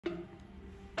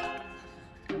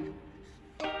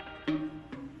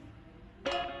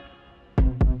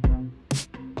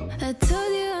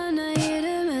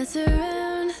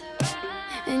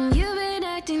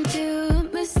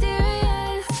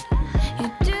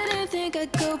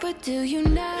but do you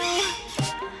know?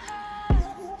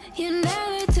 You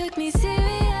never took me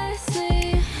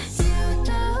seriously. You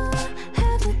don't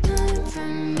have the time for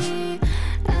me.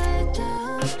 I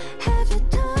don't have the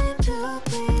time to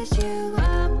please you.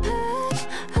 I'll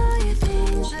pack all your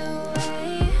things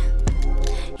away.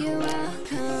 You're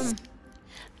welcome.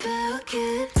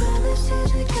 Broken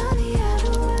promises that got me out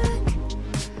of work.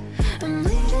 I'm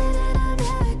leaving and I'm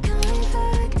never coming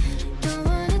back. Don't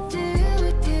wanna deal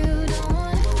with you, don't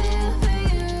wanna feel for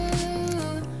you.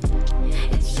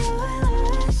 It's your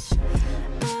loss.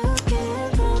 Broken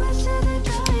promises that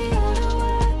got me out of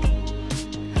work.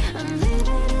 I'm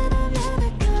leaving and I'm never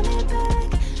coming back.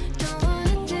 Don't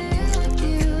wanna deal with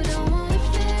you, don't wanna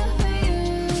feel for you.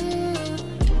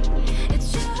 It's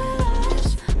your loss.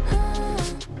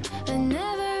 I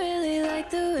never really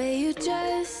liked the way you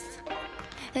dressed.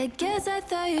 I guess I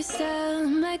thought your style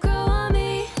might grow on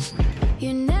me.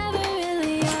 You're never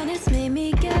really honest, made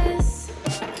me guess.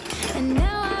 And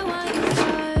now I want you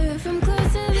far from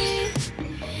close to me.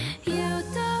 You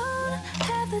don't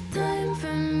have the time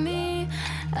for me.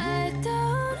 I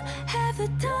don't have the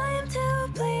time to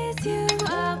please you.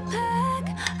 I'll pack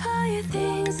all your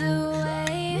things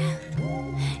away.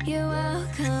 You're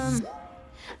welcome.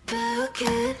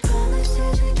 Broken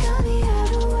promises that got me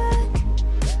out of work.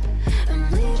 I'm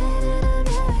leaving and I'm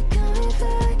never coming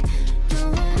back.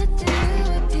 Don't wanna deal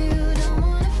with you, don't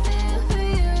wanna feel for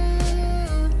you.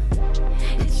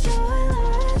 It's your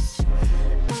loss.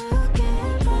 Broken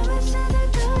promises that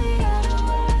got me out of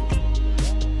work.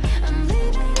 I'm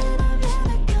leaving and I'm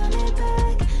never coming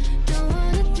back. Don't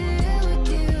wanna deal with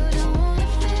you, don't wanna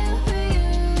feel for you.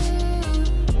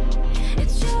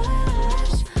 It's your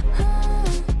loss.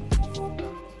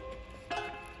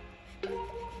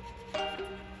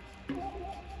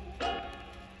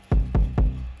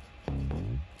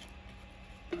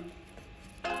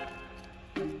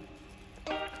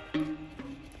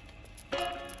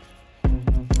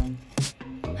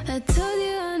 I told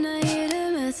you I'm not here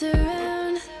to mess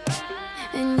around,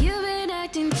 and you've been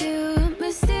acting too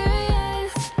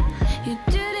mysterious. You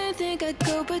didn't think I'd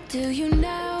go, but do you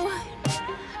know?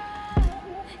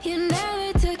 You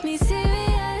never took me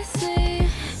seriously.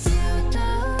 You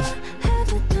don't have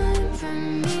the time for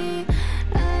me.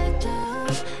 I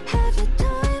don't have the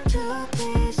time to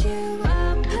please you.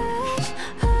 I'll pack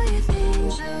all your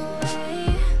things away.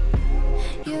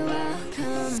 You're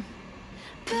welcome.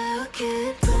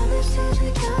 Broken promises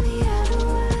that got me out of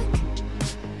work.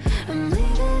 I'm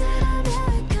leaving and I'm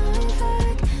never coming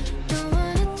back. Don't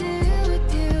wanna deal with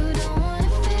you, don't wanna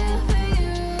feel for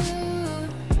you.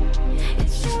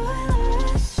 It's your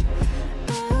loss.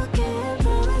 Broken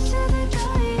promises that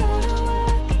got me out of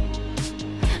work.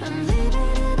 I'm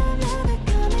leaving and I'm never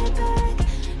coming back.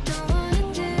 Don't wanna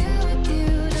deal with you,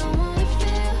 don't wanna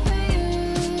feel for you.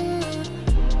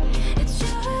 It's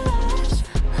your loss.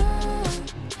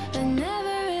 I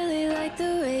never really liked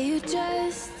the way you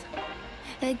dressed.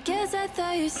 I guess I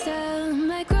thought your style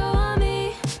might grow on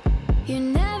me. You're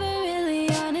never really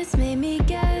honest, made me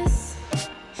guess.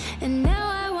 And now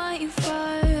I want you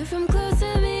far from close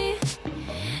to me.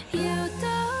 You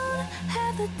don't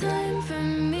have the time for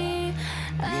me.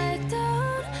 I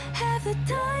don't have the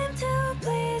time to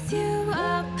please you.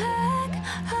 I'll pack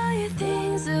all your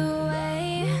things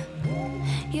away.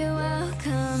 You're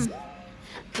welcome.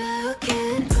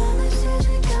 Broken promises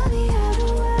that got me out of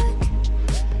work.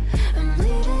 I'm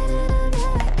leaving and I'm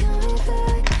never coming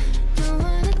back. Don't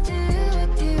wanna deal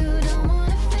with you, don't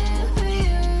wanna feel for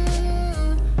you.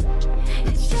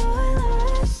 It's your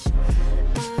loss.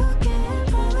 Broken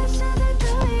promises that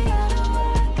got me out of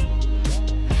work.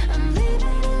 I'm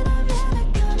leaving and I'm never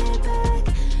coming back.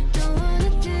 Don't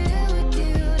wanna deal with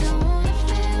you, don't wanna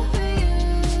feel for you.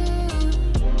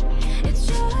 It's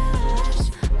your loss.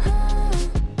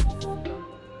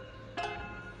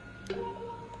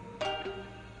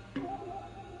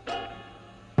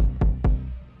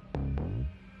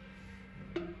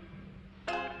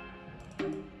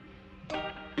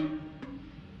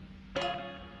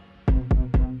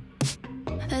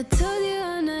 I told you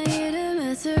I'm not here to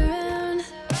mess around,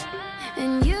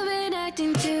 and you've been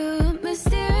acting too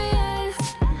mysterious.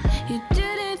 You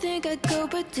didn't think I'd go,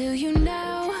 but do you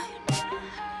know?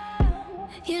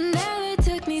 You never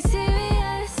took me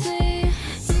seriously.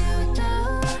 You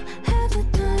don't have the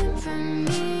time for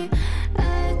me.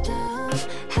 I don't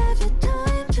have the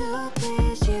time to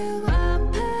please you. I'll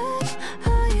pack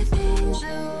all your things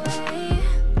away.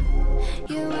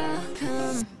 You're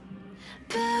welcome.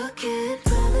 Broken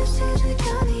promises that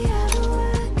got me out of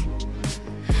work.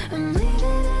 I'm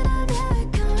leaving and I'm never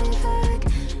coming back.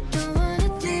 Don't wanna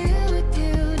deal with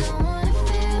you, don't wanna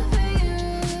feel for you.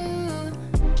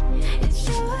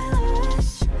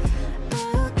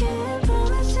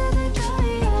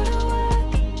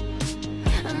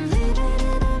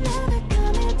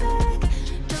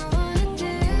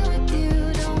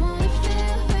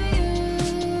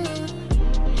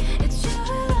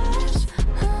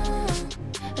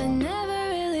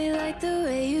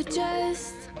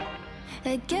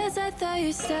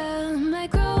 your style might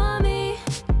grow on me.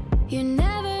 You're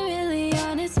never really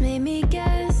honest, made me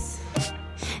guess.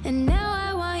 And now